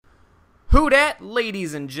Who dat,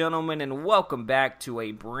 ladies and gentlemen, and welcome back to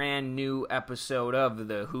a brand new episode of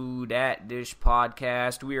the Who Dat Dish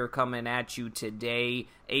podcast. We are coming at you today,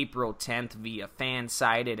 April 10th, via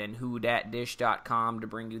Fansided and WhoDatDish.com to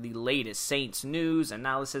bring you the latest Saints news,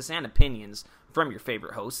 analysis, and opinions from your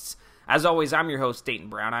favorite hosts. As always, I'm your host, Dayton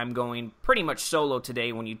Brown. I'm going pretty much solo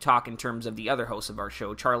today when you talk in terms of the other hosts of our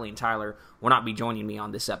show. Charlie and Tyler will not be joining me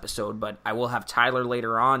on this episode, but I will have Tyler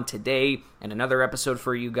later on today and another episode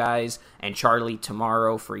for you guys, and Charlie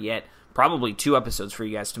tomorrow for yet probably 2 episodes for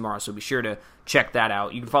you guys tomorrow, so be sure to check that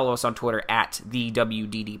out. You can follow us on Twitter at the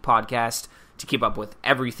WDD Podcast to keep up with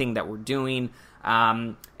everything that we're doing.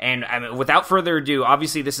 Without further ado,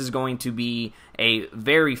 obviously this is going to be a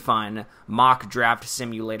very fun mock draft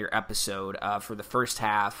simulator episode for the first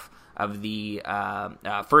half of the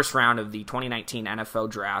first round of the 2019 NFL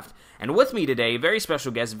Draft. And with me today, very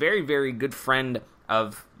special guest, very, very good friend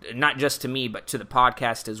of, not just to me, but to the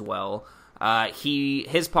podcast as well.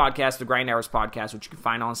 His podcast, the Grind Hours Podcast, which you can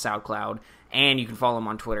find on SoundCloud, and you can follow him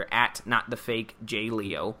on Twitter at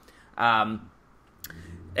NotTheFakeJLeo.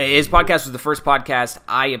 His podcast was the first podcast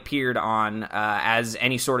I appeared on as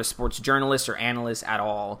any sort of sports journalist or analyst at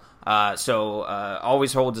all. So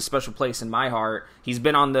always holds a special place in my heart. He's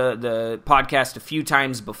been on the podcast a few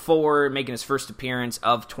times before, making his first appearance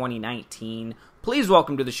of 2019. Please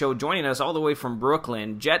welcome to the show, joining us all the way from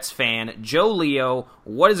Brooklyn, Jets fan, Joe Leo.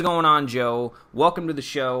 What is going on, Joe? Welcome to the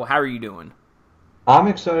show. How are you doing? I'm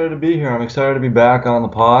excited to be here. I'm excited to be back on the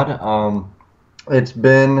pod. It's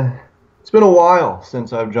been a while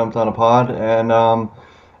since I've jumped on a pod, and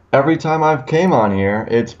every time I've came on here,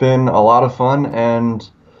 it's been a lot of fun, and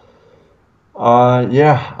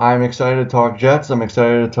I'm excited to talk Jets, I'm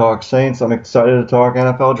excited to talk Saints, I'm excited to talk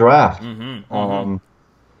NFL Draft.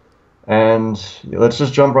 And let's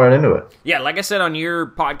just jump right into it. Yeah, like I said on your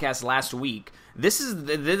podcast last week, this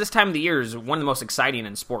time of the year is one of the most exciting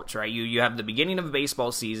in sports, right? You have the beginning of the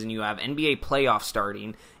baseball season, you have NBA playoffs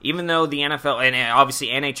starting, even though the NFL and obviously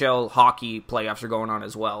NHL hockey playoffs are going on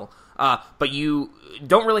as well. But you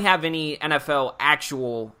don't really have any NFL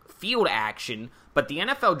actual field action, but the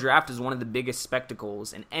NFL Draft is one of the biggest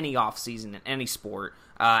spectacles in any offseason in any sport,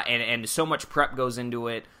 and so much prep goes into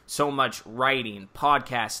it, so much writing,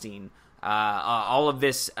 podcasting, all of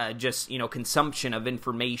this consumption of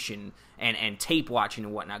information and tape watching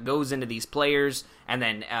and whatnot goes into these players, and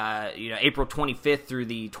then April 25th through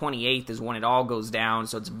the 28th is when it all goes down,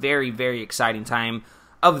 so it's very, very exciting time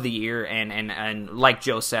of the year, and like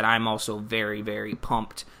Joe said, I'm also very, very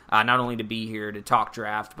pumped, not only to be here to talk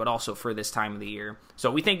draft, but also for this time of the year.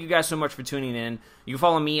 So we thank you guys so much for tuning in. You can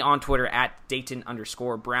follow me on Twitter at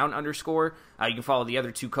Dayton_Brown_. You can follow the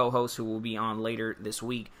other 2 co-hosts who will be on later this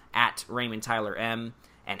week at Raymond Tyler M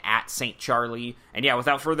and at St. Charlie. And yeah,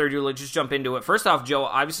 without further ado, let's just jump into it. First off, Joe,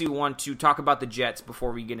 obviously we want to talk about the Jets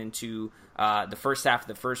before we get into the first half of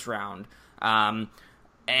the first round. And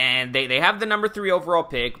they have the number 3 overall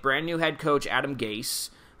pick, brand new head coach Adam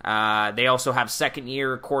Gase. They also have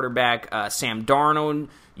second-year quarterback Sam Darnold.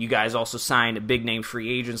 You guys also signed big-name free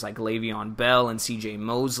agents like Le'Veon Bell and C.J.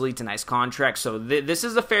 Mosley to nice contracts. So this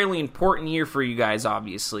is a fairly important year for you guys,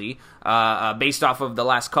 obviously, based off of the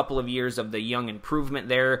last couple of years of the young improvement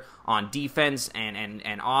there on defense and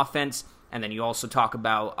offense. And then you also talk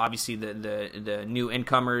about, obviously, the new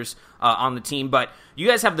incomers on the team. But you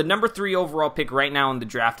guys have the number 3 overall pick right now in the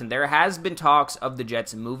draft, and there has been talks of the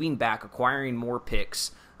Jets moving back, acquiring more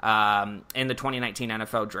picks in the 2019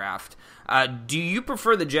 NFL Draft. Do you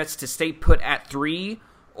prefer the Jets to stay put at 3,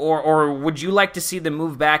 or would you like to see them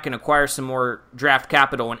move back and acquire some more draft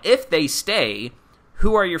capital? And if they stay,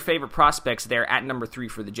 who are your favorite prospects there at number 3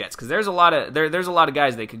 for the Jets? Because there's a lot of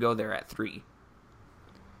guys they could go there at 3.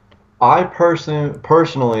 I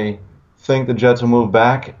personally think the Jets will move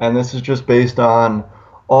back, and this is just based on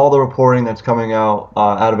all the reporting that's coming out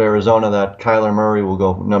of Arizona that Kyler Murray will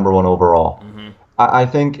go number 1 overall. I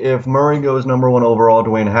think if Murray goes number 1 overall,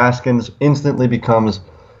 Dwayne Haskins instantly becomes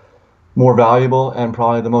more valuable and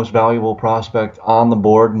probably the most valuable prospect on the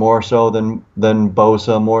board, more so than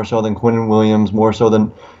Bosa, more so than Quinnen Williams, more so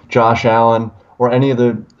than Josh Allen, or any of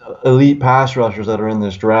the elite pass rushers that are in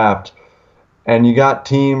this draft. And you got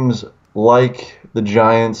teams like the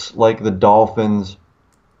Giants, like the Dolphins,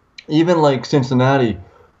 even like Cincinnati,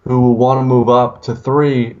 who will want to move up to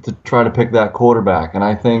 3 to try to pick that quarterback. And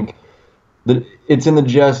I think that it's in the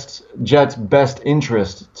Jets' best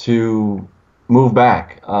interest to move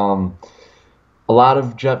back. A lot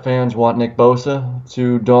of Jet fans want Nick Bosa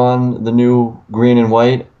to don the new green and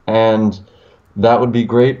white, and that would be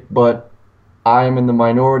great. But I am in the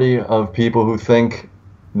minority of people who think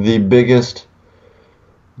the biggest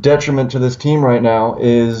detriment to this team right now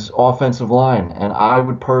is offensive line, and I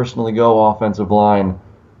would personally go offensive line.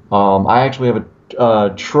 I actually have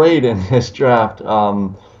a trade in this draft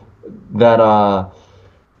that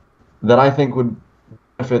I think would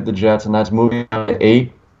benefit the Jets, and that's moving down to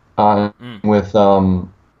 8 with to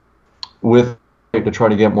try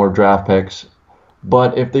to get more draft picks.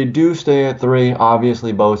 But if they do stay at 3,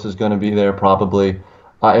 obviously Bosa is going to be there probably.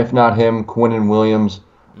 If not him, Quinnen Williams.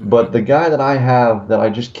 But the guy that I have that I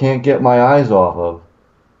just can't get my eyes off of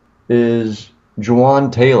is Juwan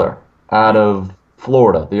Taylor out of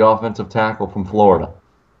Florida, the offensive tackle from Florida.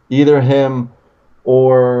 Either him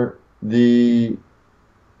or the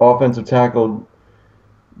offensive tackle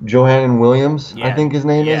Johannan Williams, I think his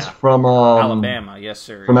name is, from Alabama. Yes,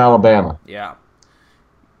 sir. From Alabama. Yeah.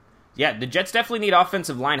 Yeah, the Jets definitely need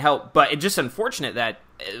offensive line help, but it's just unfortunate that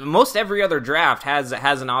most every other draft has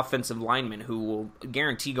an offensive lineman who will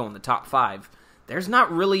guarantee go in the top 5. There's not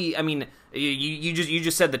really, I mean, you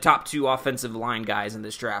just said the top 2 offensive line guys in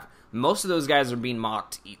this draft. Most of those guys are being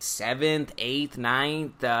mocked 7th, 8th,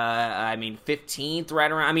 9th, 15th, right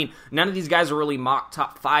around. I mean, none of these guys are really mocked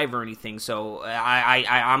top 5 or anything, so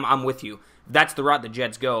I'm with you. That's the route the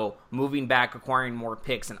Jets go, moving back, acquiring more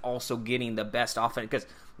picks, and also getting the best offense, because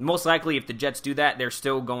most likely, if the Jets do that, they're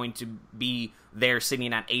still going to be there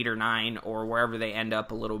sitting at 8 or 9 or wherever they end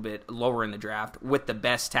up a little bit lower in the draft with the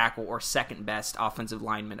best tackle or second best offensive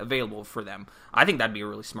lineman available for them. I think that'd be a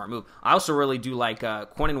really smart move. I also really do like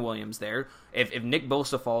Quinnen Williams there. If Nick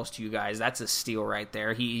Bosa falls to you guys, that's a steal right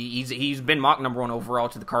there. He's been mocked number 1 overall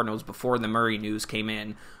to the Cardinals before the Murray news came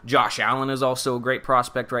in. Josh Allen is also a great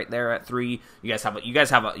prospect right there at 3. You guys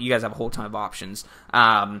have a whole ton of options.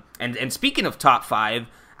 And speaking of top 5.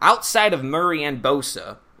 Outside of Murray and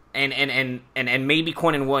Bosa, and maybe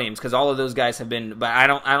Quinnen Williams, because all of those guys have been, but I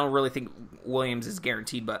don't really think Williams is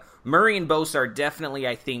guaranteed. But Murray and Bosa are definitely,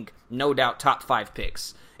 I think, no doubt top 5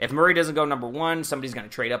 picks. If Murray doesn't go number 1, somebody's going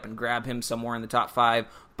to trade up and grab him somewhere in the top 5.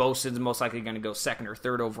 Bosa's most likely going to go 2nd or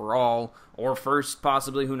 3rd overall, or 1st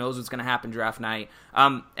possibly. Who knows what's going to happen draft night?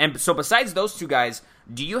 And so besides those 2 guys,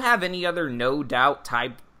 do you have any other no doubt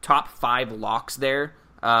type top 5 locks there?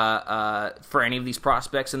 For any of these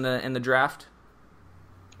prospects in the draft?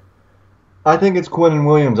 I think it's Quinnen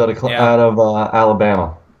Williams out of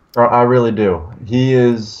Alabama. I really do. He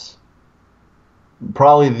is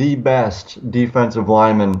probably the best defensive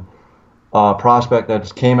lineman prospect that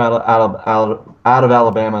just came out of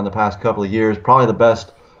Alabama in the past couple of years. Probably the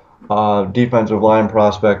best defensive line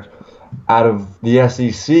prospect out of the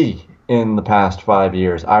SEC in the past 5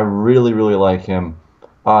 years. I really, really like him.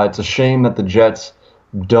 It's a shame that the Jets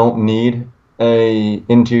don't need a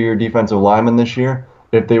interior defensive lineman this year.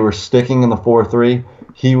 If they were sticking in the 4-3,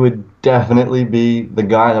 he would definitely be the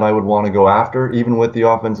guy that I would want to go after, even with the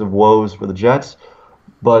offensive woes for the Jets.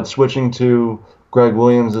 But switching to Greg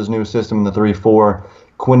Williams' new system in the 3-4,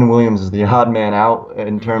 Quinnen Williams is the odd man out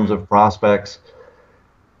in terms of prospects.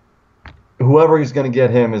 Whoever he's going to get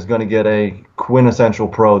him is going to get a quintessential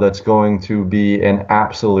pro that's going to be an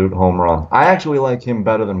absolute home run. I actually like him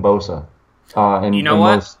better than Bosa. You know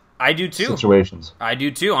what? I do too. Situations. I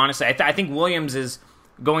do too, honestly. I think Williams is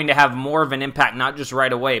going to have more of an impact, not just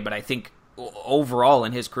right away, but I think overall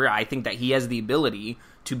in his career, I think that he has the ability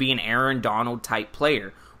to be an Aaron Donald type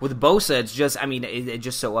player. With Bosa, it's just, it's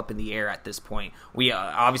just so up in the air at this point.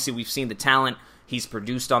 Obviously, we've seen the talent he's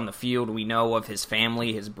produced on the field. We know of his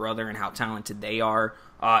family, his brother, and how talented they are.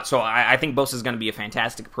 So I think Bosa is going to be a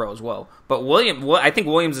fantastic pro as well. But I think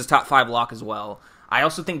Williams is top 5 lock as well. I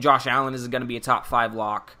also think Josh Allen is going to be a top 5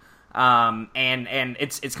 lock. And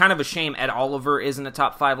it's kind of a shame Ed Oliver isn't a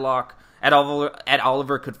top 5 lock. Ed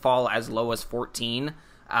Oliver could fall as low as 14.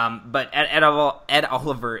 But Ed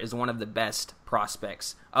Oliver is one of the best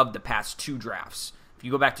prospects of the past 2 drafts. If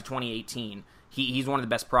you go back to 2018, he's one of the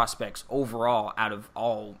best prospects overall out of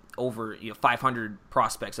all over 500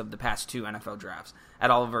 prospects of the past 2 NFL drafts. Ed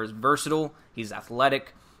Oliver is versatile. He's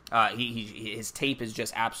athletic. His tape is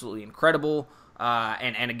just absolutely incredible.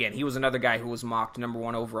 And again, he was another guy who was mocked number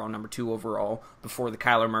 1 overall, number 2 overall before the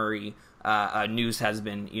Kyler Murray news has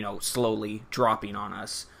been, slowly dropping on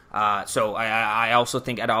us. So I also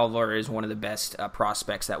think Ed Oliver is one of the best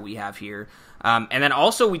prospects that we have here. And then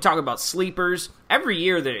also we talk about sleepers. Every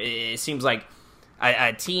year it seems like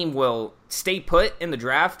a team will stay put in the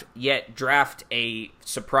draft, yet draft a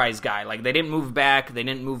surprise guy. Like they didn't move back, they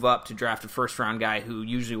didn't move up to draft a first-round guy who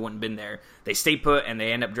usually wouldn't have been there. They stay put, and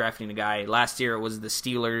they end up drafting a guy. Last year it was the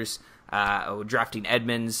Steelers drafting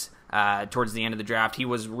Edmonds towards the end of the draft. He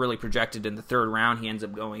was really projected in the 3rd round. He ends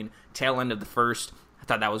up going tail end of the 1st. I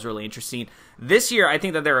thought that was really interesting. This year, I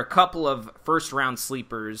think that there are a couple of first-round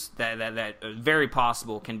sleepers that very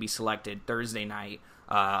possible can be selected Thursday night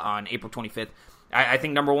on April 25th. I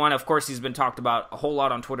think number one, of course, he's been talked about a whole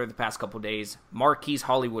lot on Twitter the past couple days. Marquise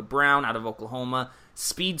Hollywood Brown out of Oklahoma.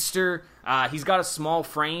 Speedster. He's got a small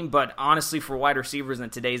frame, but honestly, for wide receivers in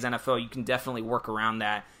today's NFL, you can definitely work around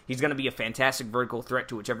that. He's going to be a fantastic vertical threat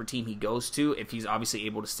to whichever team he goes to if he's obviously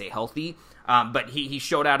able to stay healthy. But he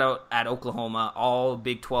showed out at Oklahoma, all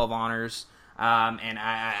Big 12 honors. And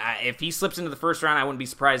if he slips into the first round, I wouldn't be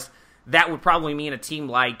surprised. That would probably mean a team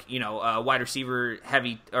like, a wide receiver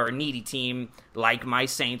heavy or a needy team like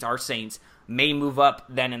our Saints, may move up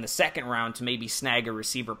then in the second round to maybe snag a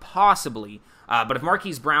receiver possibly. But if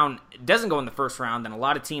Marquise Brown doesn't go in the first round, then a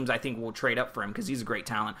lot of teams I think will trade up for him because he's a great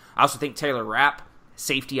talent. I also think Taylor Rapp,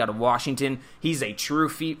 safety out of Washington, he's a true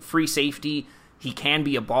free safety. He can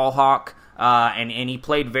be a ball hawk. And he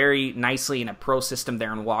played very nicely in a pro system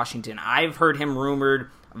there in Washington. I've heard him rumored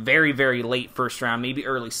very, very late first round, maybe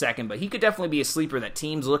early second, but he could definitely be a sleeper that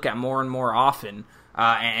teams look at more and more often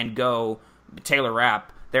and go Taylor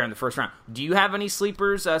Rapp there in the first round. Do you have any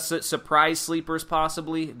sleepers, surprise sleepers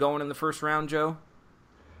possibly going in the first round, Joe?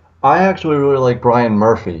 I actually really like Brian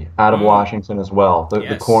Murphy out of Washington as well,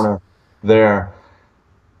 the corner there.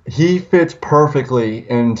 He fits perfectly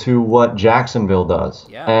into what Jacksonville does,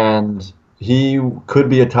 and he could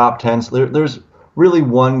be a top 10. There's really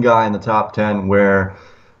one guy in the top 10 where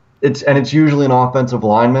it's usually an offensive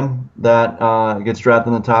lineman that gets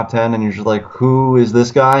drafted in the top 10, and you're just like, who is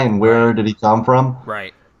this guy and where did he come from?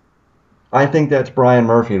 Right. I think that's Brian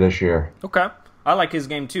Murphy this year. Okay. I like his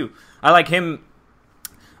game too. I like him.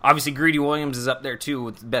 Obviously, Greedy Williams is up there too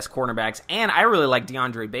with the best cornerbacks, and I really like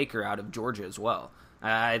DeAndre Baker out of Georgia as well.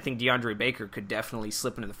 I think DeAndre Baker could definitely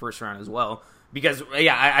slip into the first round as well. Because,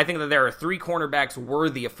 I think that there are 3 cornerbacks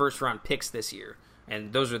worthy of first-round picks this year,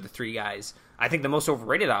 and those are the 3 guys. I think the most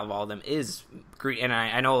overrated out of all of them is Greedy, and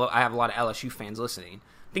I know I have a lot of LSU fans listening.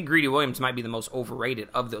 I think Greedy Williams might be the most overrated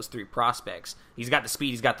of those 3 prospects. He's got the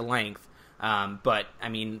speed, he's got the length, but, I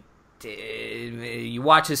mean, you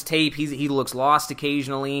watch his tape, he looks lost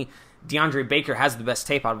occasionally. DeAndre Baker has the best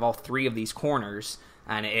tape out of all 3 of these corners.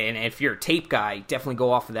 And if you're a tape guy, definitely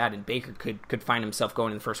go off of that, and Baker could find himself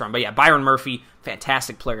going in the first round. But yeah, Byron Murphy,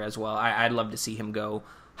 fantastic player as well. I'd love to see him go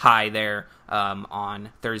high there on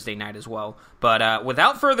Thursday night as well. But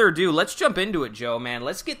without further ado, let's jump into it, Joe, man.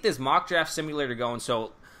 Let's get this mock draft simulator going.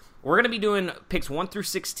 So we're going to be doing picks 1 through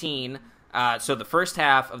 16. So the first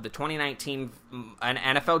half of the 2019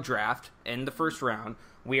 NFL draft in the first round.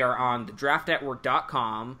 We are on the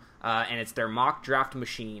draftnetwork.com, and it's their mock draft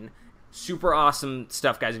machine. Super awesome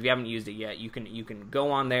stuff, guys. If you haven't used it yet, you can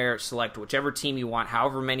go on there, select whichever team you want,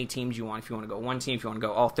 however many teams you want. If you want to go one team, if you want to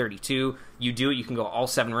go all 32, you do it. You can go all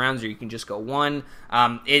 7 rounds, or you can just go one.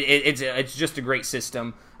 It's just a great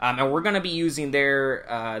system. And we're going to be using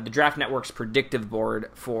the Draft Network's predictive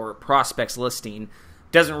board for prospects listing.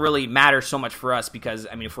 Doesn't really matter so much for us because,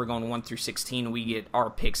 I mean, if we're going 1 through 16, we get our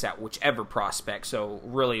picks at whichever prospect. So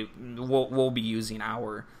really, we'll be using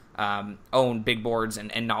our own big boards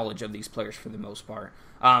and knowledge of these players for the most part.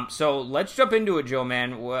 So let's jump into it, Joe,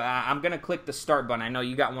 man. I'm going to click the start button. I know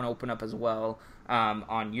you got one open up as well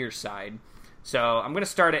on your side. So I'm going to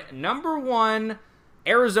start at number 1.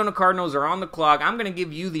 Arizona Cardinals are on the clock. I'm going to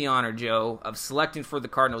give you the honor, Joe, of selecting for the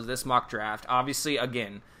Cardinals this mock draft. Obviously,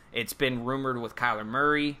 again, it's been rumored with Kyler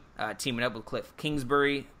Murray teaming up with Cliff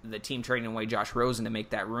Kingsbury, the team trading away Josh Rosen to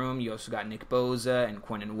make that room. You also got Nick Bosa and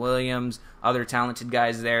Quinnen Williams, other talented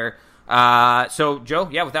guys there. So, Joe,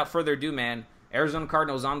 without further ado, man, Arizona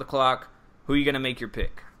Cardinals on the clock. Who are you going to make your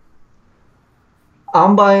pick?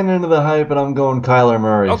 I'm buying into the hype, and I'm going Kyler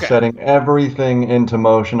Murray, setting everything into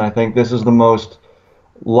motion. I think this is the most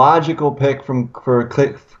logical pick for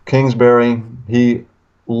Cliff Kingsbury. He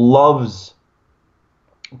loves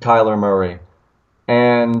Kyler Murray,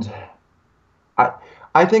 and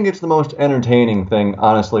I think it's the most entertaining thing,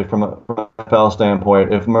 honestly, from a NFL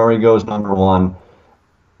standpoint. If Murray goes number 1,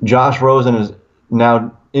 Josh Rosen is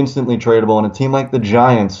now instantly tradable, and a team like the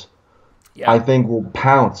Giants, I think, will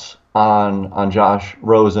pounce on Josh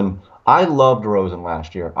Rosen. I loved Rosen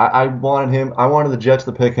last year. I wanted the Jets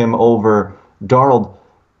to pick him over Darnold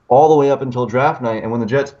all the way up until draft night, and when the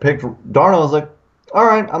Jets picked Darnold, I was like, all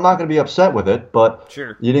right, I'm not going to be upset with it, but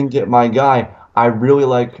you didn't get my guy. I really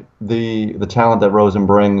like the talent that Rosen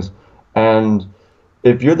brings. And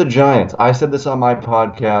if you're the Giants, I said this on my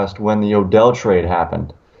podcast when the Odell trade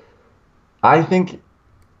happened. I think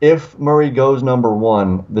if Murray goes number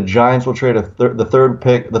 1, the Giants will trade the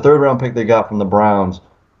third round pick they got from the Browns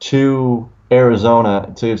to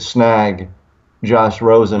Arizona to snag Josh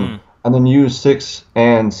Rosen. and then use 6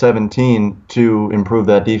 and 17 to improve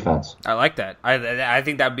that defense. I like that. I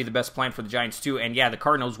think that would be the best plan for the Giants too. And yeah, the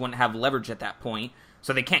Cardinals wouldn't have leverage at that point,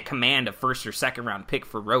 so they can't command a first or second round pick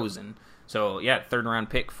for Rosen. So yeah, third round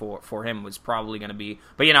pick for him was probably going to be.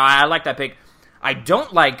 But I like that pick. I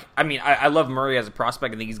don't like. I mean, I love Murray as a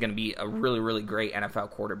prospect. I think he's going to be a really, really great NFL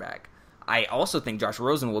quarterback. I also think Josh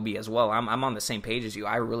Rosen will be as well. I'm on the same page as you.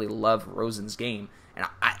 I really love Rosen's game, and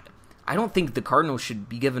I don't think the Cardinals should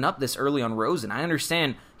be giving up this early on Rosen. I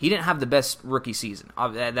understand he didn't have the best rookie season.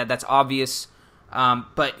 That's obvious,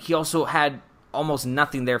 but he also had almost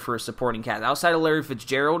nothing there for a supporting cast outside of Larry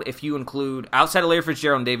Fitzgerald. Outside of Larry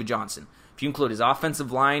Fitzgerald and David Johnson, if you include his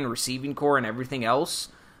offensive line, receiving core, and everything else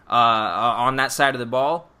on that side of the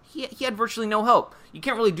ball, he had virtually no help. You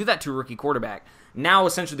can't really do that to a rookie quarterback. Now,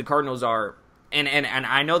 essentially, the Cardinals are, and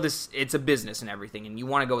I know this, it's a business and everything, and you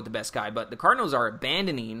want to go with the best guy, but the Cardinals are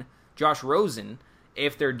abandoning Josh Rosen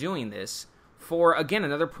if they're doing this for, again,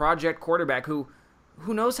 another project quarterback who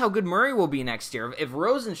knows how good Murray will be next year. If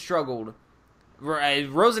Rosen struggled,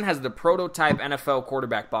 Rosen has the prototype NFL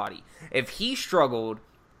quarterback body. If he struggled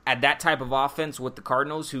at that type of offense with the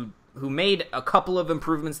Cardinals, who made a couple of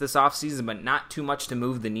improvements this offseason, but not too much to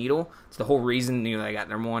move the needle, it's the whole reason they got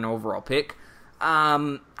their #1 overall pick.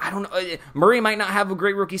 I don't know. Murray might not have a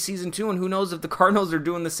great rookie season too, and who knows if the Cardinals are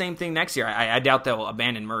doing the same thing next year. I doubt they'll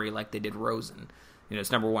abandon Murray like they did Rosen. It's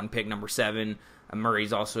 #1 pick, number 7.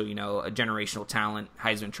 Murray's also, a generational talent,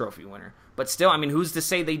 Heisman Trophy winner. But still, I mean, who's to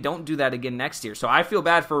say they don't do that again next year? So I feel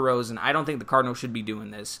bad for Rosen. I don't think the Cardinals should be doing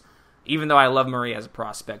this, even though I love Murray as a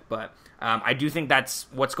prospect. But I do think that's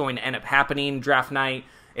what's going to end up happening draft night.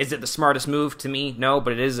 Is it the smartest move? To me, no,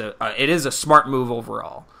 but it is a smart move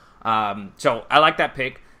overall. So I like that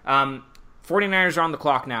pick. 49ers are on the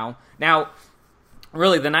clock now. Now,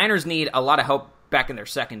 really, the Niners need a lot of help back in their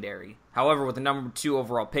secondary. However, with the #2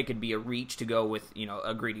 overall pick, it'd be a reach to go with,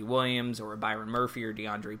 a Greedy Williams or a Byron Murphy or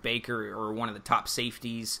DeAndre Baker or one of the top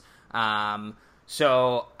safeties.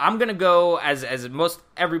 So I'm going to go, as most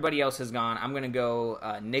everybody else has gone, I'm going to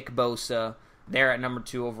go Nick Bosa there at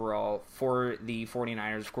 #2 overall for the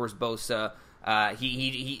 49ers. Of course, Bosa,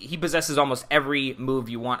 he possesses almost every move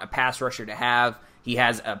you want a pass rusher to have. He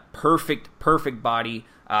has a perfect body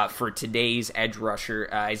for today's edge rusher.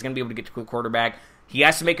 He's going to be able to get to the quarterback. He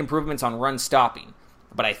has to make improvements on run stopping,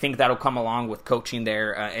 but I think that'll come along with coaching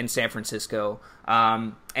there in San Francisco.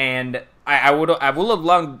 And I would have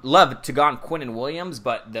loved to gone Quinnen Williams,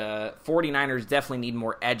 but the 49ers definitely need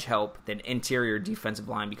more edge help than interior defensive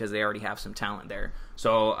line because they already have some talent there.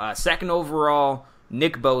 So second overall,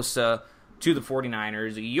 Nick Bosa to the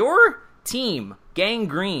 49ers. Your team, Gang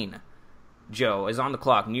Green, Joe, is on the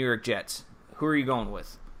clock. New York Jets. Who are you going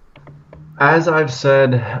with? As I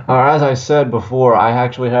said before, I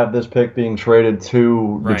actually have this pick being traded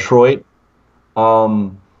to Detroit.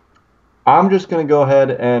 I'm just going to go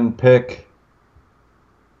ahead and pick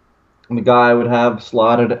the guy I would have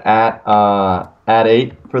slotted at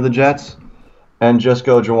 8 for the Jets, and just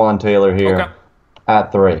go Jawan Taylor here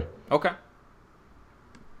at 3. Okay.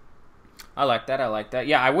 I like that.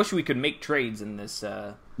 Yeah, I wish we could make trades in this.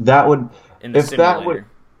 If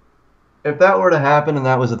that were to happen and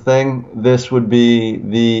that was a thing, this would be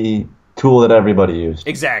the tool that everybody used.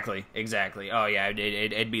 Exactly. Oh yeah,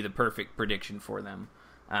 it'd be the perfect prediction for them.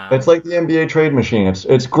 It's like the NBA trade machine.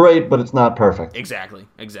 It's great, but it's not perfect. Exactly,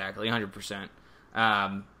 100%.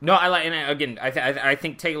 No, I like, and again, I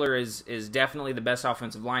think Taylor is definitely the best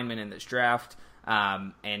offensive lineman in this draft.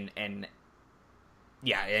 And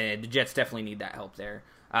the Jets definitely need that help there.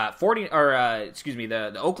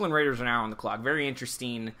 The Oakland Raiders are now on the clock. Very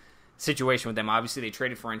interesting situation with them. Obviously, they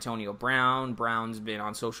traded for Antonio Brown. Brown's been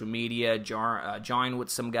on social media, joined with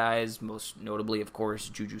some guys, most notably, of course,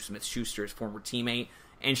 Juju Smith-Schuster, his former teammate.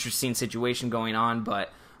 Interesting situation going on,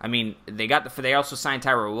 but I mean, they also signed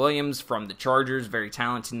Tyrell Williams from the Chargers, very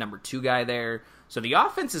talented #2 guy there. So the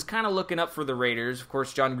offense is kind of looking up for the Raiders. Of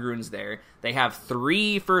course, John Gruden's there. They have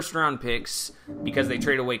 3 first-round picks because they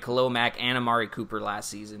traded away Khalil Mack and Amari Cooper last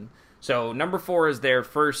season. So #4 is their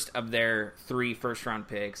first of their 3 first-round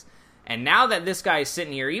picks. And now that this guy is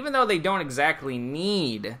sitting here, even though they don't exactly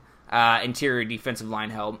need interior defensive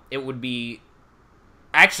line help, it would be...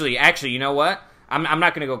 Actually, you know what? I'm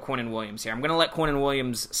not going to go Quinnen Williams here. I'm going to let Quinnen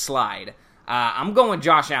Williams slide. I'm going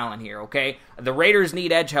Josh Allen here, okay? The Raiders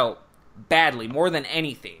need edge help badly, more than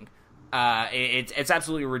anything. It's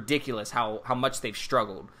absolutely ridiculous how much they've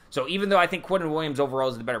struggled. So even though I think Quinnen Williams overall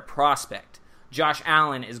is the better prospect, Josh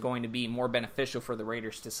Allen is going to be more beneficial for the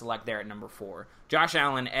Raiders to select there at #4. Josh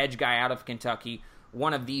Allen, edge guy out of Kentucky,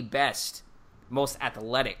 one of the best, most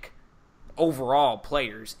athletic overall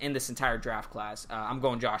players in this entire draft class, I'm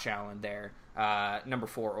going Josh Allen there, number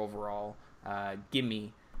 4 overall. Give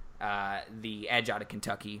me the edge out of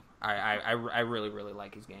Kentucky. I really, really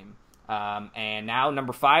like his game. And now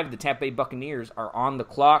number 5, the Tampa Bay Buccaneers are on the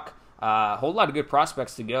clock. A whole lot of good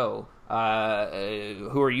prospects to go.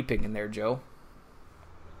 Who are you picking there, Joe?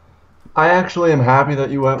 I actually am happy that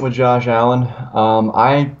you went with Josh Allen.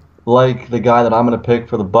 I like the guy that I'm going to pick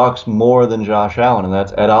for the Bucs more than Josh Allen, and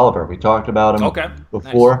that's Ed Oliver. We talked about him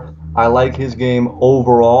before. Nice. I like his game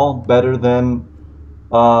overall better than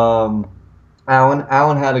Allen.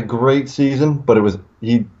 Allen had a great season, but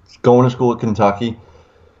he's going to school at Kentucky.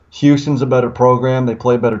 Houston's a better program. They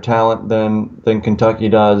play better talent than Kentucky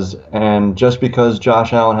does. And just because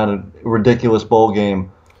Josh Allen had a ridiculous bowl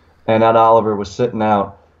game and Ed Oliver was sitting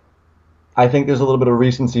out, I think there's a little bit of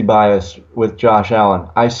recency bias with Josh Allen.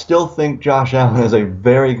 I still think Josh Allen is a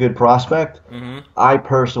very good prospect. Mm-hmm. I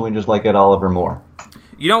personally just like Ed Oliver more.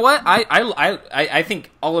 You know what? I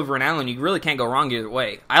think Oliver and Allen, you really can't go wrong either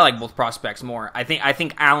way. I like both prospects more. I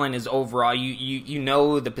think Allen is overall, you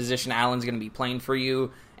know the position Allen's going to be playing for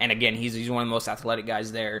you. And again, he's one of the most athletic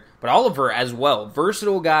guys there. But Oliver as well,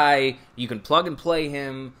 versatile guy. You can plug and play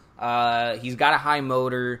him. He's got a high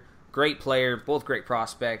motor. Great player. Both great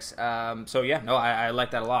prospects. I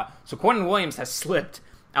like that a lot. So Quinnen Williams has slipped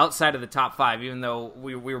outside of the top 5, even though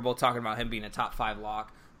we were both talking about him being a top 5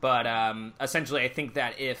 lock. But essentially, I think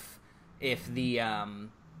that if the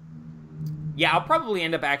I'll probably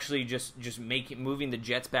end up actually just moving the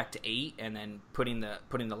Jets back to 8 and then putting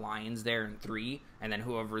the Lions there in 3, and then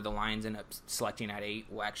whoever the Lions end up selecting at 8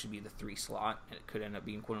 will actually be the 3 slot, and it could end up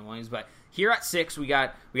being Quinnen Williams. But here at 6, we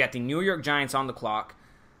got the New York Giants on the clock.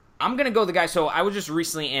 I'm going to go the guy. So I was just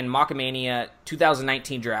recently in Mock-A-Mania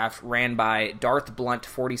 2019 draft ran by Darth Blunt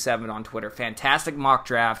 47 on Twitter. Fantastic mock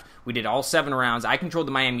draft. We did all 7 rounds. I controlled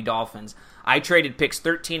the Miami Dolphins. I traded picks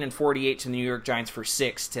 13 and 48 to the New York Giants for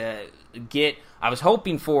 6 to get. I was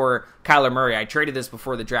hoping for Kyler Murray. I traded this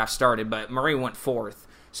before the draft started, but Murray went 4th.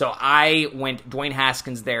 So I went Dwayne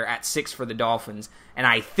Haskins there at 6 for the Dolphins. And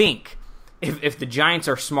I think if the Giants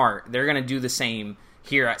are smart, they're going to do the same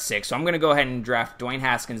here at 6. So I'm going to go ahead and draft Dwayne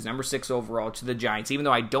Haskins, number 6 overall, to the Giants, even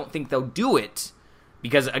though I don't think they'll do it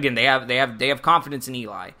because again, they have confidence in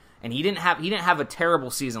Eli. And he didn't have a terrible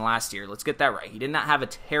season last year. Let's get that right. He did not have a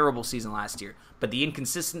terrible season last year, but the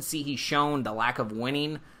inconsistency he's shown, the lack of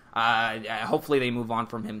winning, hopefully they move on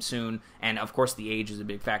from him soon. And of course, the age is a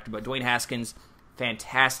big factor. But Dwayne Haskins,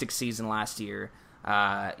 fantastic season last year.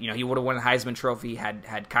 He would have won the Heisman Trophy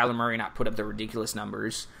had Kyler Murray not put up the ridiculous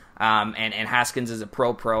numbers. And Haskins is a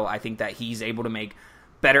pro. I think that he's able to make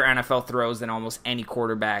better NFL throws than almost any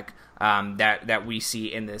quarterback that we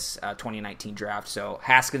see in this 2019 draft. So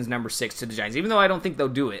Haskins number 6 to the Giants, even though I don't think they'll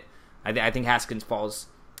do it. I think Haskins falls,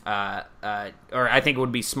 or I think it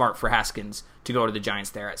would be smart for Haskins to go to the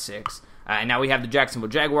Giants there at 6. And now we have the Jacksonville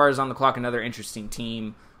Jaguars on the clock, another interesting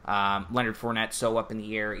team. Leonard Fournette so up in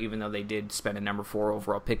the air, even though they did spend a number 4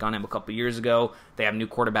 overall pick on him a couple years ago. They have new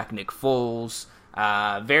quarterback Nick Foles.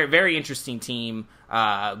 Very, very interesting team,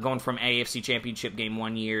 going from AFC Championship game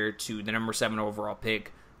one year to the number 7 overall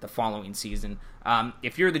pick the following season.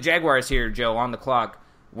 If you're the Jaguars here, Joe, on the clock,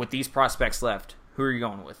 with these prospects left, who are you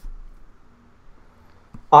going with?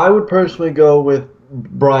 I would personally go with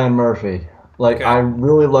Brian Murphy. Okay. I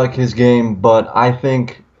really like his game, but I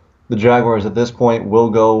think the Jaguars at this point will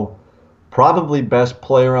go probably best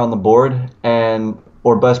player on the board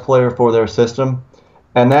or best player for their system.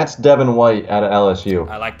 And that's Devin White out of LSU.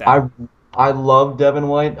 I like that. I love Devin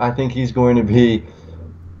White. I think he's going to be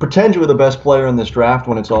potentially the best player in this draft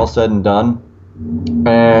when it's all said and done.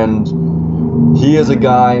 And he is a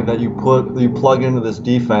guy that you plug into this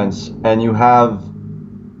defense, and you have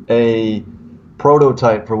a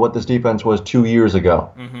prototype for what this defense was 2 years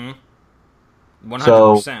ago. Mm-hmm.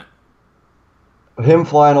 100%. So, him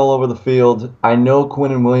flying all over the field. I know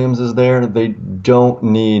Quinnen Williams is there. They don't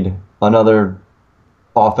need another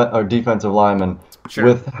or defensive lineman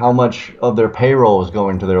with how much of their payroll is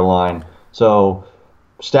going to their line. So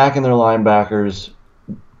stacking their linebackers,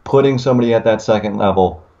 putting somebody at that second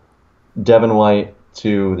level, Devin White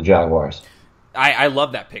to the Jaguars. I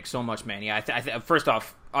love that pick so much, man. Yeah, first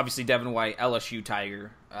off, obviously Devin White, LSU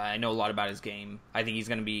Tiger. I know a lot about his game. I think he's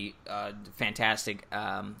going to be fantastic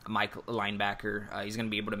Mike linebacker. He's going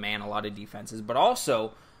to be able to man a lot of defenses. But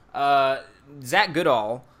also, Zach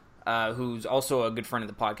Goodall, who's also a good friend of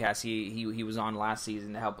the podcast. He was on last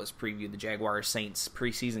season to help us preview the Jaguars Saints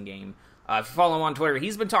preseason game. If you follow him on Twitter,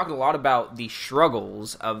 he's been talking a lot about the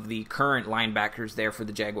struggles of the current linebackers there for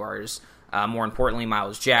the Jaguars. More importantly,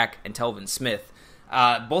 Miles Jack and Telvin Smith.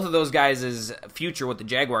 both of those guys' future with the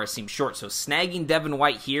Jaguars seems short. So snagging Devin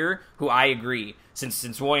White here, who I agree,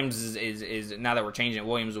 since Williams is now that we're changing it,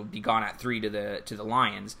 Williams will be gone at 3 to the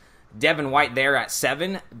Lions. Devin White there at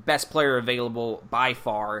 7, best player available by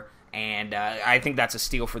far. And I think that's a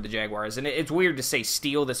steal for the Jaguars. And it's weird to say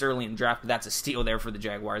steal this early in the draft, but that's a steal there for the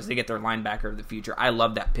Jaguars. They get their linebacker of the future. I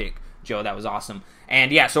love that pick, Joe. That was awesome.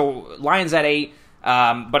 And yeah, so Lions at 8,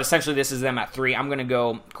 but essentially this is them at 3. I'm going to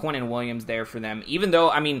go Quinnen Williams there for them. Even though,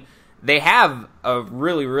 I mean, they have a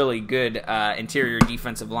really, really good interior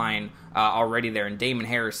defensive line already there in Damon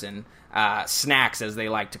Harrison. Snacks, as they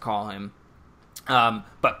like to call him.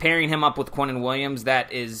 But pairing him up with Quinnen Williams,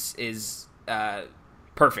 that is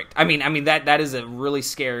perfect. I mean that is a really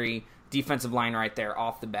scary defensive line right there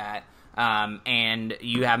off the bat. And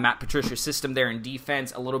you have Matt Patricia's system there in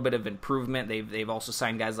defense, a little bit of improvement. They've also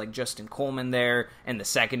signed guys like Justin Coleman there in the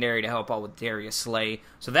secondary to help out with Darius Slay.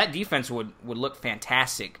 So that defense would look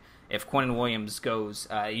fantastic if Quinnen Williams goes,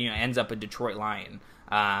 ends up a Detroit Lion.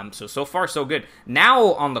 So far so good.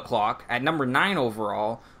 Now on the clock at number 9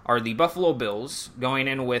 overall are the Buffalo Bills, going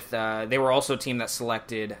in with, they were also a team that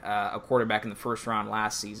selected a quarterback in the first round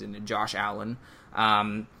last season, Josh Allen,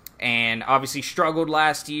 and obviously struggled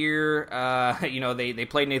last year. They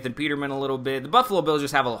played Nathan Peterman a little bit. The Buffalo Bills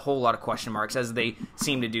just have a whole lot of question marks, as they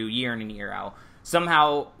seem to do year in and year out.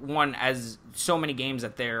 Somehow won as so many games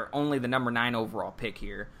that they're only the number 9 overall pick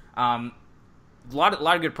here. A lot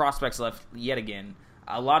of good prospects left yet again.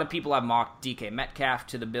 A lot of people have mocked DK Metcalf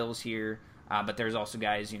to the Bills here, but there's also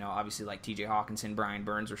guys, obviously like TJ Hawkinson, Brian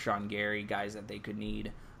Burns, or Rashawn Gary, guys that they could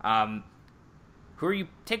need. Who are you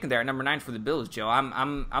taking there at number 9 for the Bills, Joe?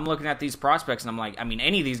 I'm looking at these prospects and I'm like, I mean,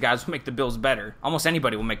 any of these guys will make the Bills better. Almost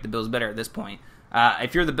anybody will make the Bills better at this point.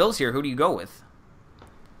 If you're the Bills here, who do you go with?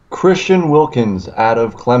 Christian Wilkins out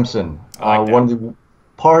of Clemson.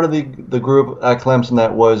 Part of the group at Clemson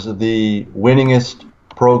that was the winningest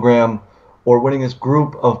program or winningest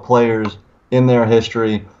group of players in their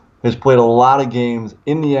history, has played a lot of games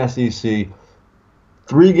in the SEC.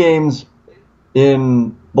 3 games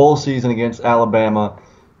in bowl season against Alabama,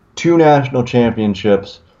 2 national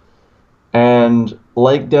championships, and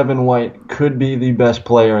like Devin White, could be the best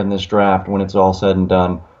player in this draft when it's all said and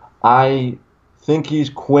done. I think he's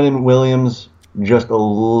Quinnen Williams, just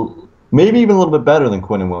maybe even a little bit better than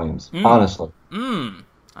Quinnen Williams, honestly.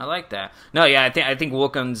 I like that. No, yeah, I think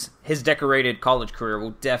Wilkins, his decorated college career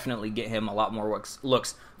will definitely get him a lot more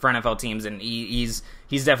looks for NFL teams, and he's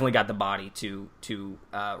definitely got the body to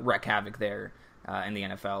wreak havoc there in the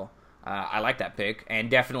NFL. I like that pick, and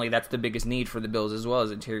definitely that's the biggest need for the Bills as well as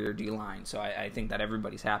interior D-line, so I think that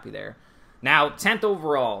everybody's happy there. Now, 10th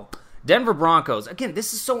overall, Denver Broncos. Again,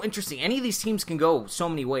 this is so interesting. Any of these teams can go so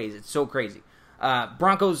many ways. It's so crazy.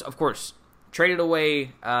 Broncos, of course, traded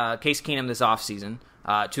away Case Keenum this offseason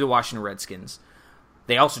to the Washington Redskins.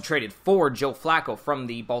 They also traded for Joe Flacco from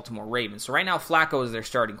the Baltimore Ravens. So right now, Flacco is their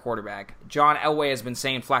starting quarterback. John Elway has been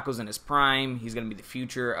saying Flacco's in his prime. He's going to be the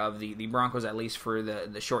future of the Broncos, at least for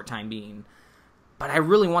the short time being. But I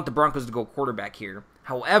really want the Broncos to go quarterback here.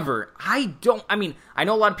 However, I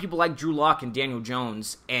know a lot of people like Drew Lock and Daniel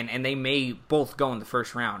Jones, and they may both go in the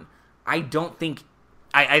first round. I think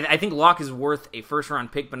Lock is worth a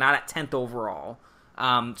first-round pick, but not at 10th overall.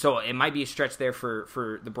 So it might be a stretch there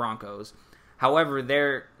for the Broncos. However,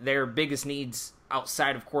 their biggest needs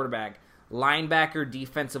outside of quarterback, linebacker,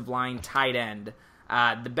 defensive line, tight end.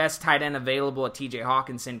 The best tight end available at TJ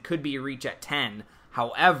Hawkinson could be a reach at 10.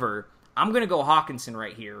 However, I'm going to go Hawkinson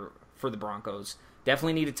right here for the Broncos.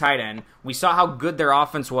 Definitely need a tight end. We saw how good their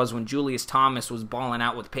offense was when Julius Thomas was balling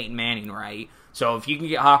out with Peyton Manning, right? So if you can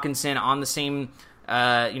get Hawkinson on the same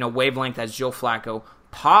wavelength as Joe Flacco,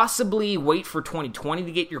 possibly wait for 2020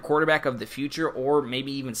 to get your quarterback of the future, or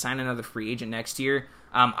maybe even sign another free agent next year.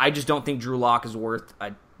 I just don't think Drew Lock is worth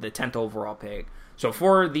the 10th overall pick. So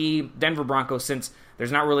for the Denver Broncos, since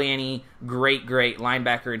there's not really any great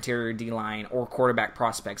linebacker, interior D-line, or quarterback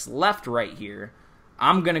prospects left right here,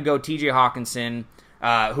 I'm going to go TJ Hawkinson,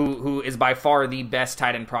 who is by far the best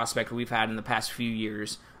tight end prospect we've had in the past few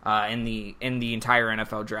years. In the entire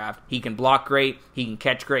NFL draft. He can block great. He can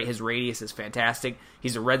catch great. His radius is fantastic.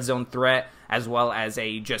 He's a red zone threat as well as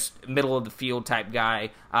a just middle of the field type guy.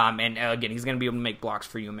 And again, he's going to be able to make blocks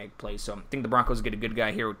for you and make plays. So I think the Broncos get a good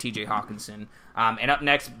guy here with TJ Hawkinson. And up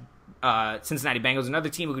next, Cincinnati Bengals, another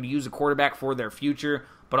team who could use a quarterback for their future,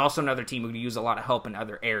 but also another team who could use a lot of help in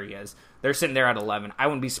other areas. They're sitting there at 11. I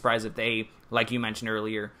wouldn't be surprised if they, like you mentioned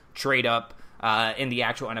earlier, trade up in the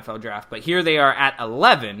actual NFL draft. But here they are at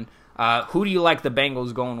 11. Who do you like the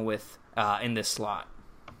Bengals going with in this slot?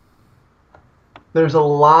 There's a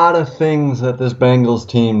lot of things that this Bengals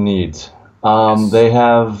team needs. Yes. They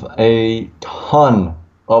have a ton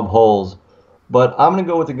of holes, but I'm going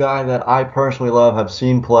to go with the guy that I personally love, have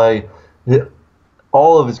seen play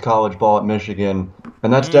all of his college ball at Michigan,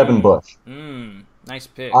 and that's Devin Mm. Bush. Nice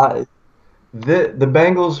pick. I, the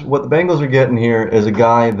Bengals, what the Bengals are getting here is a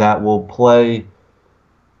guy that will play.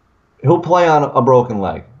 He'll play on a broken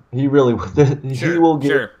leg. He really, he Sure. will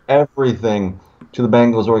give Sure. everything to the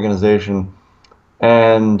Bengals organization,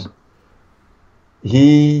 and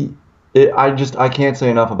he. I can't say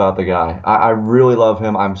enough about the guy. I really love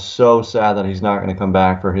him. I'm so sad that he's not going to come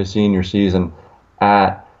back for his senior season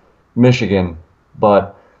at Michigan,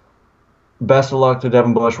 but best of luck to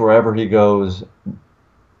Devin Bush wherever he goes.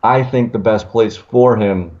 I think the best place for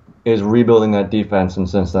him is rebuilding that defense in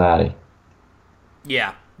Cincinnati.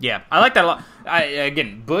 Yeah, yeah, I like that a lot.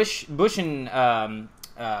 Again, Bush and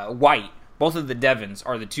White, both of the Devons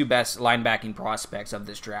are the two best linebacking prospects of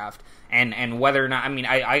this draft. And whether or not, I mean,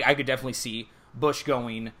 I could definitely see Bush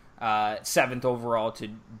going seventh overall to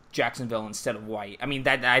Jacksonville instead of White. I mean,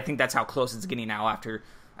 that I think that's how close it's getting now. After,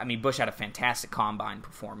 I mean, Bush had a fantastic combine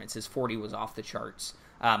performance. His 40 was off the charts.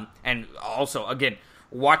 And also, again,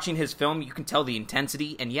 watching his film, you can tell the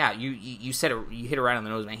intensity. And yeah, you said it, you hit it right on the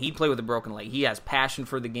nose, man. He played with a broken leg. He has passion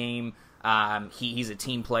for the game. He's a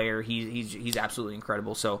team player. He's absolutely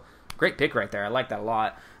incredible. So great pick right there. I like that a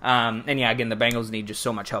lot. And yeah, again, the Bengals need just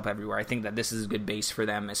so much help everywhere. I think that this is a good base for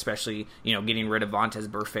them, especially getting rid of Vontaze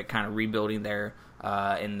Burfict, kind of rebuilding there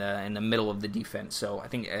in the middle of the defense. So I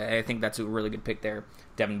think that's a really good pick there,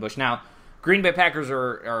 Devin Bush. Now, Green Bay Packers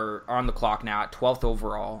are on the clock now at 12th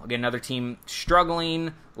overall. Again, another team struggling,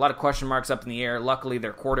 a lot of question marks up in the air. Luckily,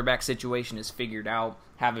 their quarterback situation is figured out.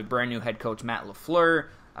 Have a brand new head coach, Matt LaFleur.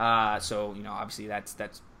 So obviously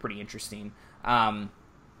that's pretty interesting.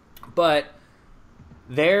 But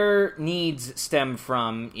their needs stem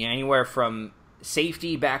from anywhere from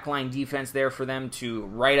safety, backline defense there for them to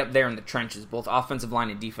right up there in the trenches, both offensive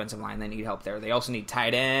line and defensive line. They need help there. They also need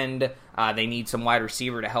tight end. They need some wide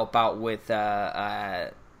receiver to help out with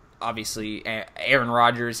obviously Aaron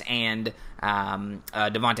Rodgers and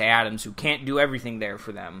Devontae Adams, who can't do everything there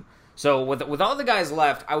for them. So with all the guys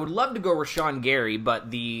left, I would love to go Rashawn Gary,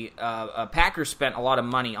 but the Packers spent a lot of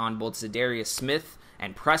money on both Zadarius Smith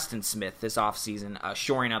and Preston Smith this offseason,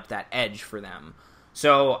 shoring up that edge for them.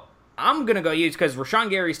 So I'm going to go use, because Rashawn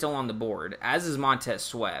Gary's still on the board, as is Montez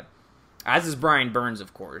Sweat, as is Brian Burns,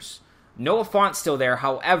 of course. Noah Fant's still there.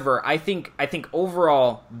 However, I think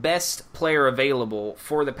overall best player available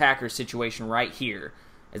for the Packers situation right here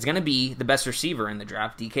is going to be the best receiver in the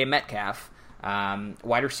draft, DK Metcalf,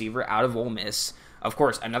 wide receiver out of Ole Miss. Of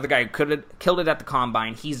course, another guy who could have killed it at the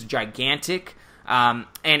combine. He's gigantic. And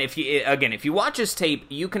if you watch his tape,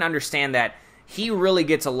 you can understand that he really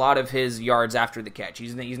gets a lot of his yards after the catch.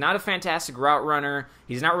 He's not a fantastic route runner.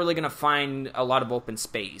 He's not really going to find a lot of open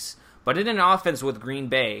space. But in an offense with Green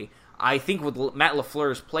Bay, I think with Matt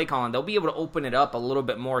LaFleur's play calling, they'll be able to open it up a little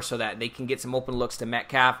bit more so that they can get some open looks to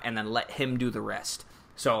Metcalf and then let him do the rest.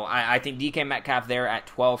 So I think DK Metcalf there at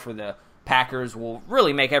 12 for the Packers will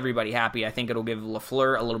really make everybody happy. I think it'll give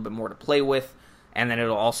LaFleur a little bit more to play with. And then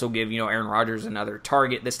it'll also give, Aaron Rodgers another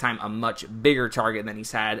target, this time a much bigger target than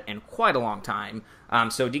he's had in quite a long time.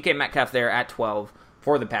 So DK Metcalf there at 12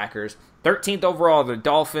 for the Packers. 13th overall, the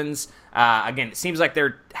Dolphins. Again, it seems like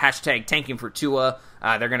they're hashtag tanking for Tua.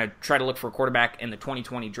 They're going to try to look for a quarterback in the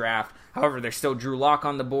 2020 draft. However, there's still Drew Lock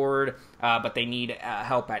on the board, but they need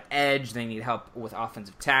help at edge. They need help with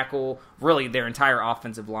offensive tackle. Really, their entire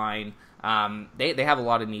offensive line. They have a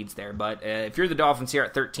lot of needs there. But if you're the Dolphins here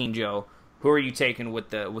at 13, Joe, who are you taking with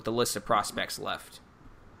the list of prospects left?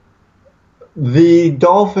 The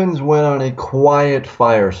Dolphins went on a quiet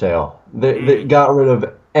fire sale. They got rid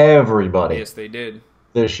of everybody. Yes, they did.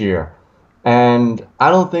 This year. And I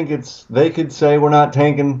don't think they could say we're not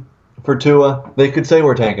tanking for Tua. They could say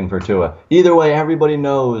we're tanking for Tua. Either way, everybody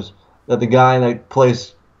knows that the guy that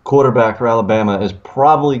plays quarterback for Alabama is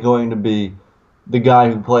probably going to be the guy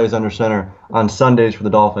who plays under center on Sundays for the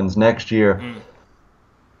Dolphins next year.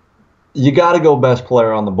 You got to go best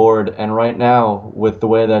player on the board, and right now, with the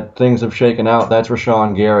way that things have shaken out, that's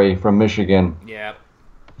Rashawn Gary from Michigan. Yeah.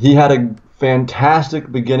 He had a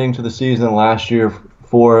fantastic beginning to the season last year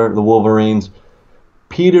for the Wolverines.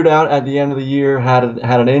 Petered out at the end of the year, had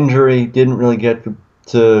an injury, didn't really get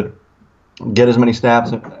to get as many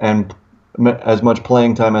snaps and as much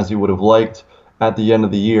playing time as he would have liked at the end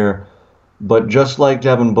of the year. But just like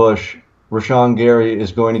Devin Bush, Rashawn Gary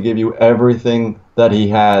is going to give you everything that he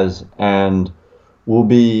has and will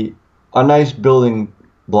be a nice building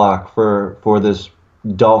block for this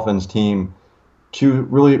Dolphins team to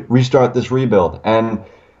really restart this rebuild. And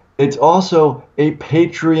it's also a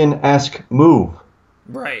Patreon-esque move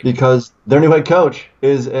Right. because their new head coach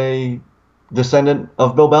is a descendant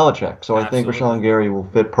of Bill Belichick. So I think Absolutely. Rashawn Gary will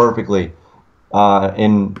fit perfectly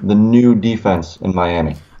in the new defense in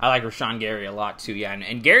Miami. I like Rashawn Gary a lot too. Yeah,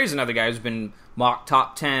 and Gary's another guy who's been mocked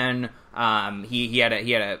top 10. He had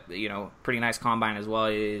a pretty nice combine as well.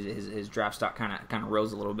 His draft stock kind of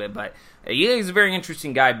rose a little bit, but he's a very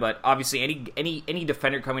interesting guy. But obviously, any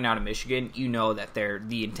defender coming out of Michigan, you know that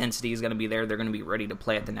the intensity is going to be there. They're going to be ready to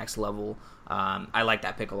play at the next level. I like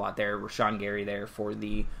that pick a lot there. Rashawn Gary there for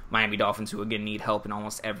the Miami Dolphins, who again need help in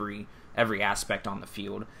almost every aspect on the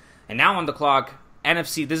field. And now on the clock,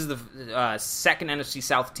 NFC. This is the second NFC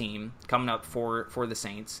South team coming up for the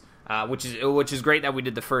Saints, which is great that we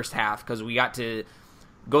did the first half because we got to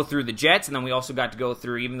go through the Jets, and then we also got to go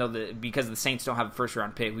through, even though because the Saints don't have a first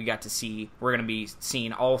round pick, we're going to be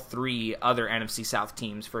seeing all three other NFC South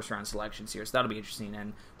teams first round selections here, so that'll be interesting.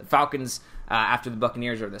 And the Falcons, after the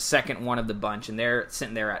Buccaneers, are the second one of the bunch, and they're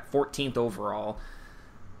sitting there at 14th overall.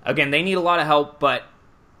 Again, they need a lot of help, but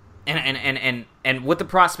and with the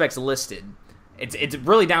prospects listed, it's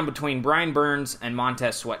really down between Brian Burns and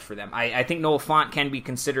Montez Sweat for them. I think Noah Fant can be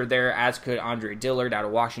considered there, as could Andre Dillard out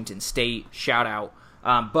of Washington State. Shout out.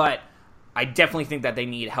 But I definitely think that they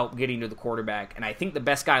need help getting to the quarterback. And I think the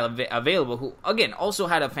best guy available, who, again, also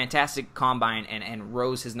had a fantastic combine and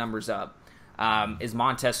rose his numbers up, is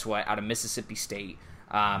Montez Sweat out of Mississippi State.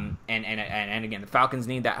 And again, the Falcons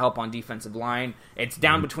need that help on defensive line. It's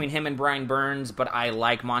down between him and Brian Burns, but I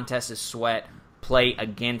like Montez Sweat play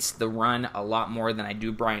against the run a lot more than I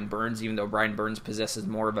do Brian Burns, even though Brian Burns possesses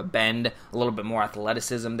more of a bend, a little bit more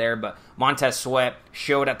athleticism there. But Montez Sweat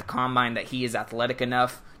showed at the combine that he is athletic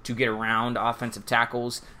enough to get around offensive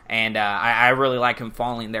tackles, and I really like him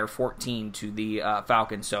falling there 14 to the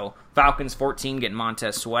Falcons. So Falcons 14 getting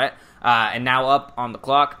Montez Sweat. And now up on the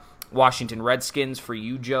clock, Washington Redskins for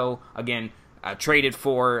you, Joe. Again, traded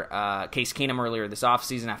for Case Keenum earlier this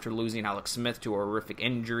offseason after losing Alex Smith to a horrific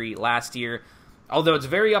injury last year. Although it's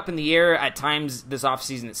very up in the air at times this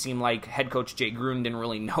offseason, it seemed like head coach Jay Gruden didn't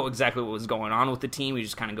really know exactly what was going on with the team. He was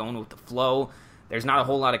just kind of going with the flow. There's not a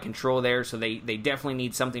whole lot of control there, so they definitely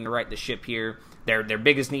need something to right the ship here. Their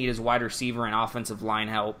biggest need is wide receiver and offensive line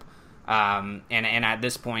help. And at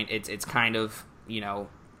this point, it's kind of,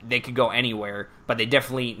 they could go anywhere, but they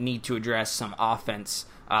definitely need to address some offense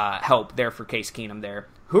help there for Case Keenum there.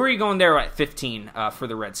 Who are you going there at 15 for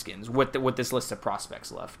the Redskins with this list of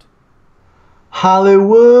prospects left?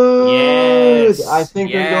 Hollywood. Yes. I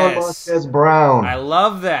think they're going Marquez Brown. I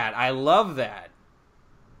love that.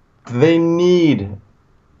 They need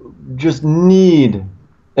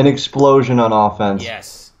an explosion on offense.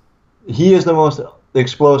 Yes. He is the most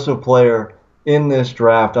explosive player in this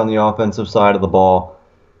draft on the offensive side of the ball.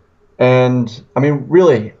 And, I mean,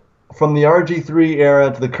 really, from the RG3 era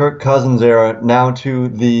to the Kirk Cousins era, now to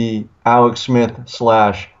the Alex Smith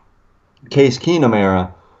 / Case Keenum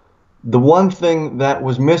era, the one thing that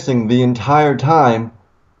was missing the entire time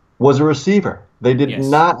was a receiver. They did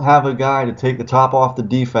not have a guy to take the top off the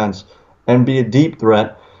defense and be a deep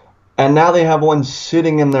threat. And now they have one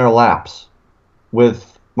sitting in their laps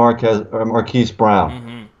with Marquise Brown.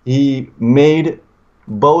 Mm-hmm. He made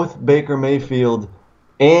both Baker Mayfield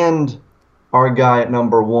and our guy at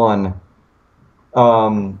number 1,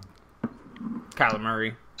 Kyler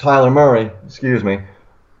Murray, excuse me,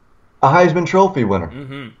 a Heisman Trophy winner.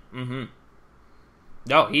 Mm-hmm.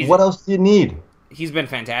 No, what else do you need? He's been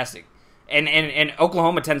fantastic. And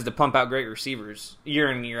Oklahoma tends to pump out great receivers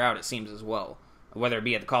year in and year out, it seems, as well, whether it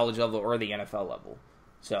be at the college level or the NFL level.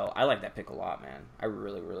 So I like that pick a lot, man. I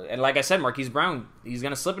really, really. And like I said, Marquise Brown, he's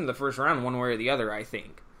going to slip into the first round one way or the other, I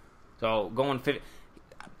think. So going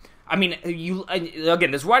I mean,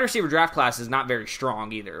 again, this wide receiver draft class is not very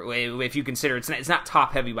strong either. If you consider it's not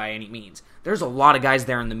top heavy by any means. There's a lot of guys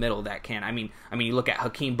there in the middle that can. I mean, you look at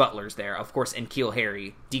Hakeem Butler's there, of course, and N'Keal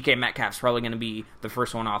Harry. DK Metcalf's probably going to be the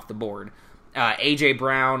first one off the board. AJ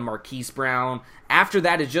Brown, Marquise Brown. After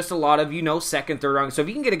that is just a lot of second, third round. So if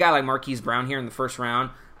you can get a guy like Marquise Brown here in the first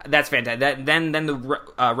round, that's fantastic. Then the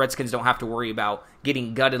Redskins don't have to worry about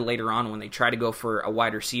getting gutted later on when they try to go for a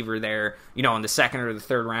wide receiver there, in the second or the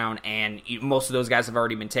third round, and most of those guys have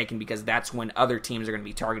already been taken because that's when other teams are going to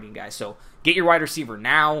be targeting guys. So get your wide receiver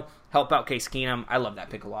now, help out Case Keenum. I love that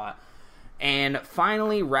pick a lot. And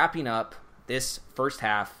finally, wrapping up this first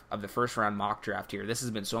half of the first round mock draft here. This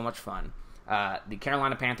has been so much fun. The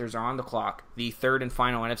Carolina Panthers are on the clock, the third and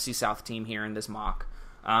final NFC South team here in this mock.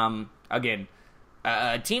 Again,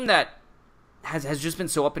 a team that has just been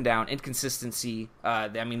so up and down, inconsistency.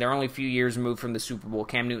 They're only a few years removed from the Super Bowl.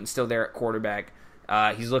 Cam Newton's still there at quarterback.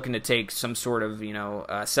 He's looking to take some sort of,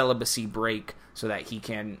 celibacy break so that he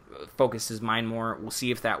can focus his mind more. We'll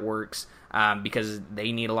see if that works because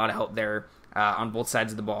they need a lot of help there on both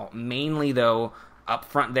sides of the ball. Mainly, though, up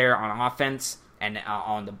front there on offense and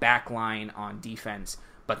on the back line on defense.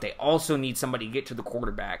 But they also need somebody to get to the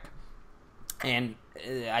quarterback. And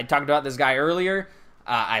I talked about this guy earlier.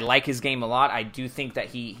 I like his game a lot. I do think that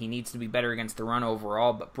he needs to be better against the run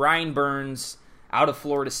overall. But Brian Burns out of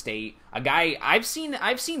Florida State, a guy I've seen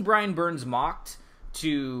Brian Burns mocked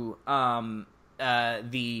to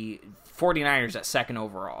the 49ers at second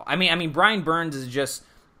overall. I mean Brian Burns is just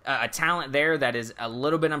a talent there that is a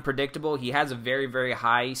little bit unpredictable. He has a very, very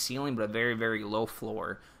high ceiling, but a very, very low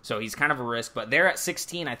floor. So he's kind of a risk. But there at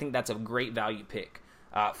 16, I think that's a great value pick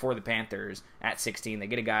for the Panthers at 16. They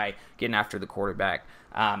get a guy getting after the quarterback.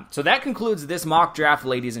 So that concludes this mock draft,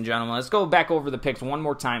 ladies and gentlemen. Let's go back over the picks one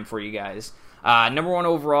more time for you guys. Number 1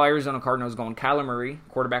 overall, Arizona Cardinals going Kyler Murray,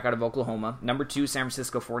 quarterback out of Oklahoma. Number 2, San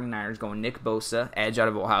Francisco 49ers going Nick Bosa, edge out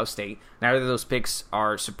of Ohio State. Neither of those picks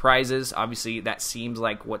are surprises. Obviously, that seems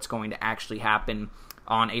like what's going to actually happen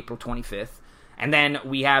on April 25th. And then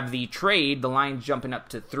we have the trade, the Lions jumping up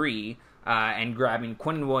to 3 and grabbing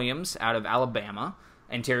Quinnen Williams out of Alabama,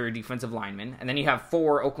 interior defensive lineman. And then you have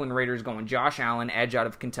 4 Oakland Raiders going Josh Allen, edge out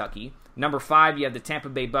of Kentucky. Number 5, you have the Tampa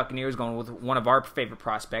Bay Buccaneers going with one of our favorite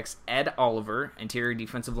prospects, Ed Oliver, interior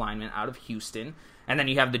defensive lineman out of Houston. And then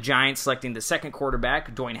you have the Giants selecting the second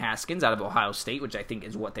quarterback, Dwayne Haskins, out of Ohio State, which I think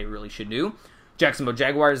is what they really should do. Jacksonville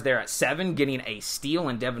Jaguars there at 7, getting a steal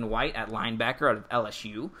in Devin White at linebacker out of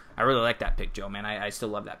LSU. I really like that pick, Joe, man. I still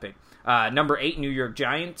love that pick. Number 8, New York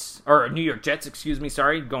Jets,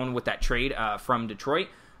 going with that trade from Detroit.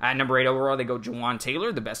 At number 8 overall, they go Jawan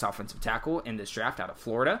Taylor, the best offensive tackle in this draft out of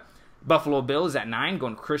Florida. Buffalo Bills at 9,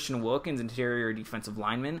 going Christian Wilkins, interior defensive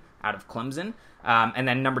lineman out of Clemson. And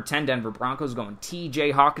then number 10, Denver Broncos going T.J.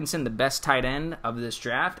 Hawkinson, the best tight end of this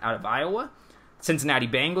draft out of Iowa. Cincinnati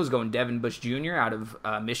Bengals going Devin Bush Jr. out of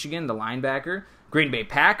Michigan, the linebacker. Green Bay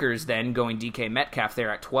Packers then going DK Metcalf there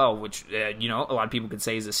at 12, which, a lot of people could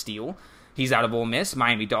say is a steal. He's out of Ole Miss.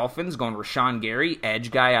 Miami Dolphins going Rashawn Gary,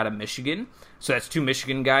 edge guy out of Michigan. So that's 2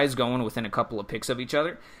 Michigan guys going within a couple of picks of each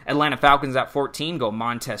other. Atlanta Falcons at 14 go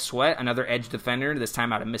Montez Sweat, another edge defender, this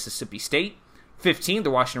time out of Mississippi State. 15, the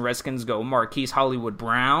Washington Redskins go Marquise Hollywood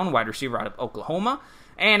Brown, wide receiver out of Oklahoma.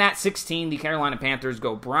 And at 16, the Carolina Panthers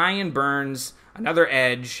go Brian Burns, another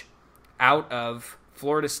edge out of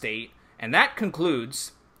Florida State. And that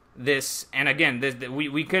concludes this. And again,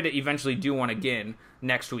 we could eventually do one again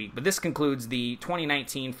next week. But this concludes the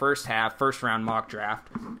 2019 first round mock draft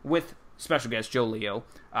with special guest Joe Leo.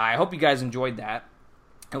 I hope you guys enjoyed that.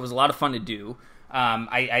 It was a lot of fun to do.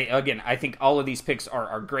 I think all of these picks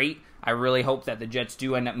are great. I really hope that the Jets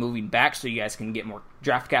do end up moving back so you guys can get more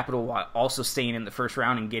draft capital while also staying in the first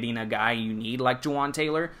round and getting a guy you need like Jawan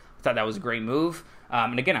Taylor. I thought that was a great move.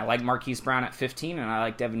 And again, I like Marquise Brown at 15, and I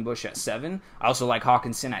like Devin Bush at 7. I also like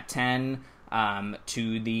Hawkinson at 10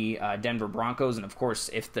 to the Denver Broncos. And, of course,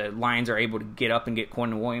 if the Lions are able to get up and get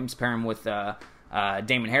Quinnen Williams, pair him with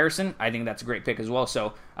Damon Harrison, I think that's a great pick as well.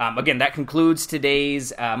 So, again, that concludes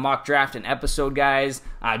today's mock draft and episode, guys.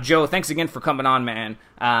 Joe, thanks again for coming on, man.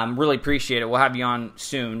 Really appreciate it. We'll have you on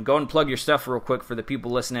soon. Go and plug your stuff real quick for the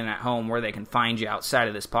people listening at home where they can find you outside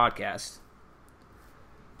of this podcast.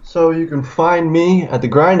 So you can find me at the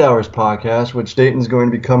Grind Hours podcast, which Dayton's going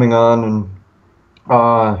to be coming on in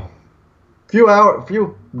a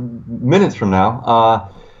few minutes from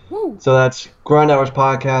now. So that's Grind Hours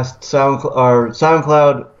podcast,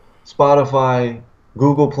 SoundCloud, Spotify,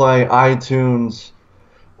 Google Play, iTunes,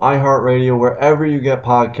 iHeartRadio, wherever you get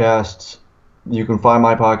podcasts, you can find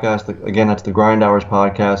my podcast. Again, that's the Grind Hours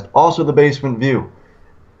podcast. Also, The Basement View.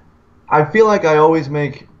 I feel like I always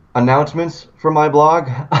make announcements for my blog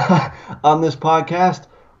on this podcast,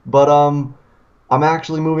 but I'm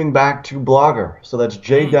actually moving back to Blogger. So that's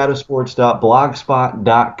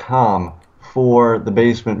jdatasports.blogspot.com for The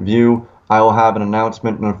Basement View. I will have an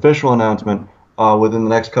official announcement within the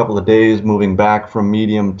next couple of days, moving back from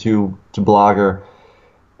Medium to Blogger.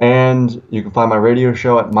 And you can find my radio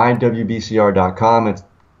show at mywbcr.com. It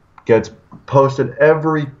gets posted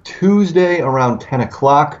every Tuesday around 10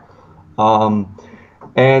 o'clock.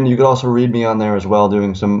 And you can also read me on there as well,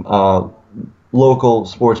 doing some local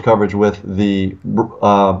sports coverage with the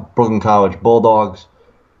Brooklyn College Bulldogs.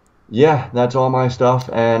 Yeah, that's all my stuff.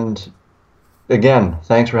 And again,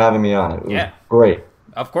 thanks for having me on. It was great.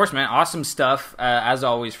 Of course, man. Awesome stuff, as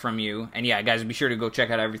always, from you. And yeah, guys, be sure to go check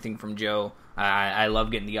out everything from Joe. I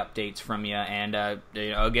love getting the updates from you. And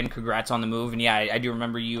again, congrats on the move. And yeah, I do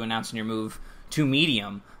remember you announcing your move to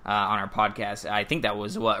Medium on our podcast. I think that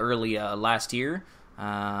was early last year.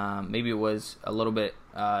 Maybe it was a little bit.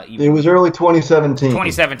 It was early 2017.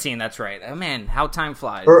 2017. That's right. Oh man, how time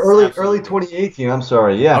flies. Or early 2018. I'm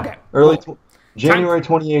sorry. Yeah. Okay. Cool. January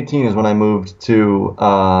 2018 is when I moved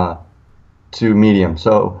to Medium.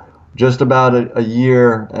 So just about a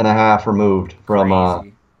year and a half removed from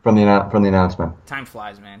the announcement. Time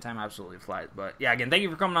flies, man. Time absolutely flies. But yeah, again, thank you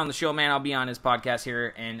for coming on the show, man. I'll be on his podcast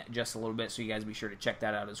here in just a little bit, so you guys be sure to check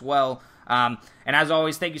that out as well. And as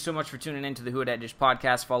always, thank you so much for tuning in to the Who Dat Dish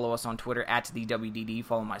podcast. Follow us on Twitter at the WDD.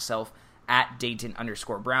 Follow myself at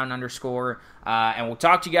Dayton_Brown_. And we'll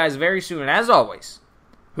talk to you guys very soon. And as always,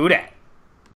 Who Dat?